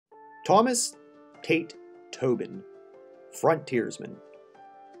Thomas Tate Tobin, Frontiersman.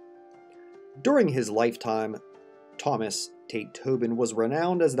 During his lifetime, Thomas Tate Tobin was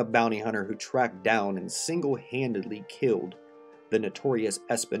renowned as the bounty hunter who tracked down and single-handedly killed the notorious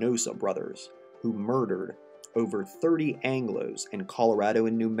Espinosa brothers, who murdered over 30 Anglos in Colorado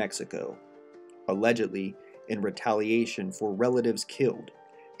and New Mexico, allegedly in retaliation for relatives killed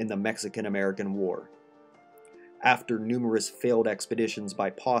in the Mexican-American War. After numerous failed expeditions by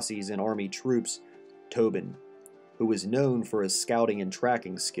posses and army troops, Tobin, who was known for his scouting and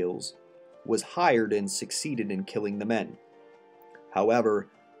tracking skills, was hired and succeeded in killing the men. However,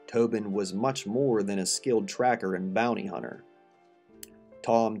 Tobin was much more than a skilled tracker and bounty hunter.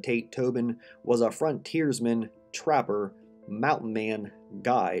 Tom Tate Tobin was a frontiersman, trapper, mountain man,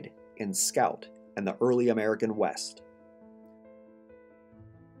 guide, and scout in the early American West.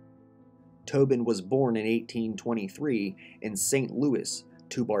 Tobin was born in 1823 in St. Louis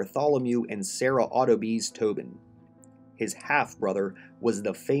to Bartholomew and Sarah Autobees Tobin. His half-brother was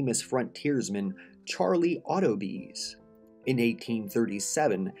the famous frontiersman Charles Autobees. In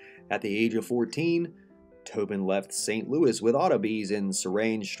 1837, at the age of 14, Tobin left St. Louis with Autobees in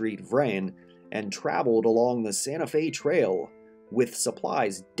Ceran St, Vrain, and traveled along the Santa Fe Trail with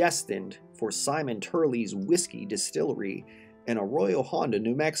supplies destined for Simon Turley's whiskey distillery in Arroyo Hondo,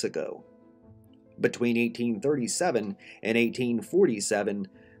 New Mexico. Between 1837 and 1847,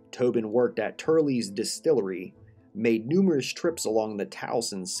 Tobin worked at Turley's distillery, made numerous trips along the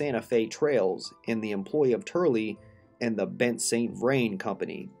Taos and Santa Fe trails in the employ of Turley and the Vrain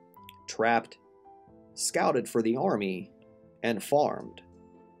Company, trapped, scouted for the army, and farmed.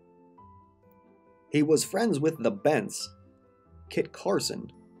 He was friends with the Bents, Kit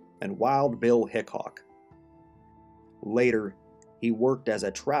Carson, and Wild Bill Hickock. Later, he worked as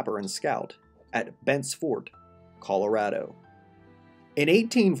a trapper and scout at Bent's Fort, Colorado. In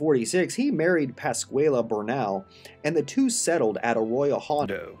 1846, he married Pascuala Bernal, and the two settled at Arroyo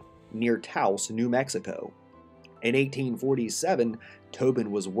Hondo, near Taos, New Mexico. In 1847,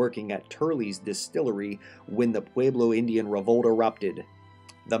 Tobin was working at Turley's distillery when the Pueblo Indian revolt erupted.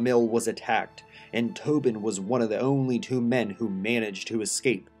 The mill was attacked, and Tobin was one of the only two men who managed to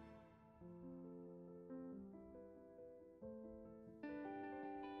escape.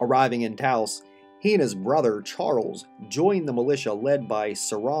 Arriving in Taos, he and his brother Charles joined the militia led by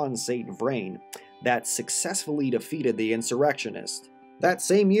Ceran St that successfully defeated the insurrectionists. That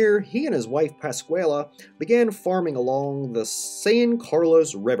same year, he and his wife Pascuala began farming along the San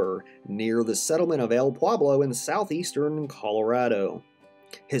Carlos River near the settlement of El Pueblo in southeastern Colorado.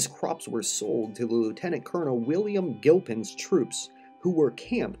 His crops were sold to Lieutenant Colonel William Gilpin's troops, who were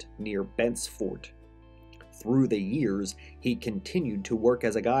camped near Bent's Fort. Through the years, he continued to work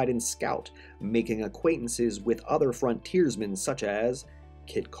as a guide and scout, making acquaintances with other frontiersmen such as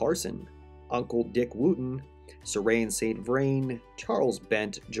Kit Carson, Uncle Dick Wooten, Ceran St. Vrain, Charles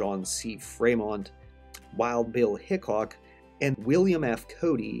Bent, John C. Fremont, Wild Bill Hickock, and William F.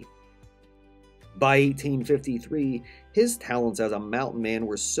 Cody. By 1853, his talents as a mountain man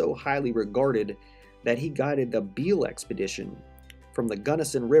were so highly regarded that he guided the Beale expedition from the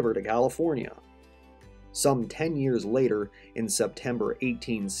Gunnison River to California. Some 10 years later, in September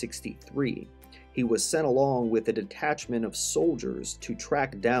 1863, he was sent along with a detachment of soldiers to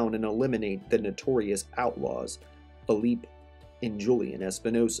track down and eliminate the notorious outlaws Felipe and Julian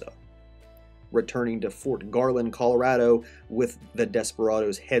Espinosa. Returning to Fort Garland, Colorado, with the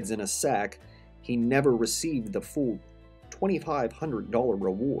desperados' heads in a sack, he never received the full $2,500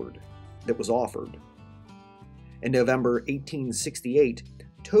 reward that was offered. In November 1868,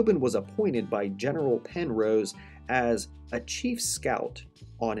 Tobin was appointed by General Penrose as a chief scout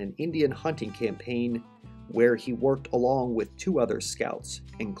on an Indian hunting campaign where he worked along with two other scouts,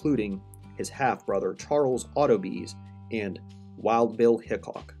 including his half-brother Charles Autobees and Wild Bill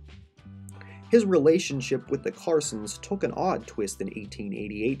Hickock. His relationship with the Carsons took an odd twist in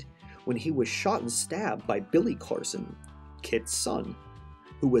 1888 when he was shot and stabbed by Billy Carson, Kit's son,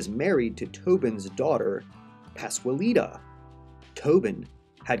 who was married to Tobin's daughter, Pascualita. Tobin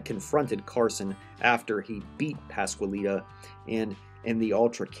had confronted Carson after he beat Pascualita, and in the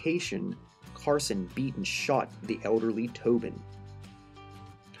altercation, Carson beat and shot the elderly Tobin.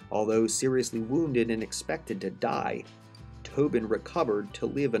 Although seriously wounded and expected to die, Tobin recovered to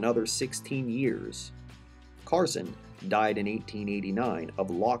live another 16 years. Carson died in 1889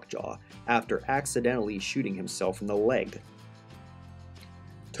 of lockjaw after accidentally shooting himself in the leg.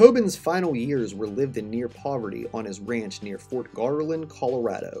 Tobin's final years were lived in near poverty on his ranch near Fort Garland,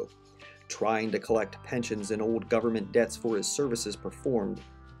 Colorado, trying to collect pensions and old government debts for his services performed,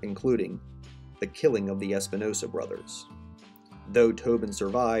 including the killing of the Espinosa brothers. Though Tobin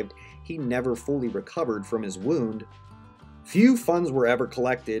survived, he never fully recovered from his wound. Few funds were ever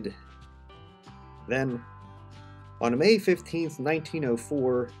collected. Then, on May 15,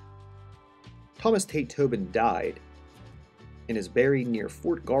 1904, Thomas Tate Tobin died and is buried near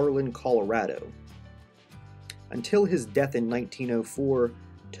Fort Garland, Colorado. Until his death in 1904,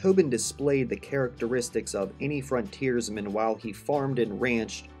 Tobin displayed the characteristics of any frontiersman while he farmed and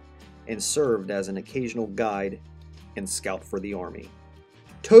ranched and served as an occasional guide and scout for the Army.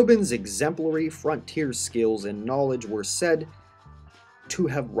 Tobin's exemplary frontier skills and knowledge were said to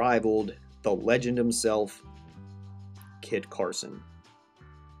have rivaled the legend himself, Kit Carson.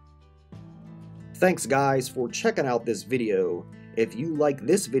 Thanks guys for checking out this video. If you like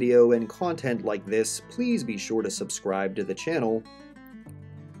this video and content like this, please be sure to subscribe to the channel,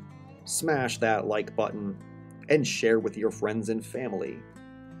 smash that like button, and share with your friends and family.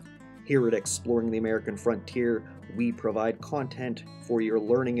 Here at Exploring the American Frontier, we provide content for your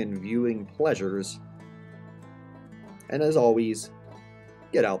learning and viewing pleasures. And as always,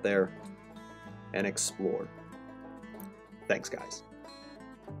 get out there and explore. Thanks guys.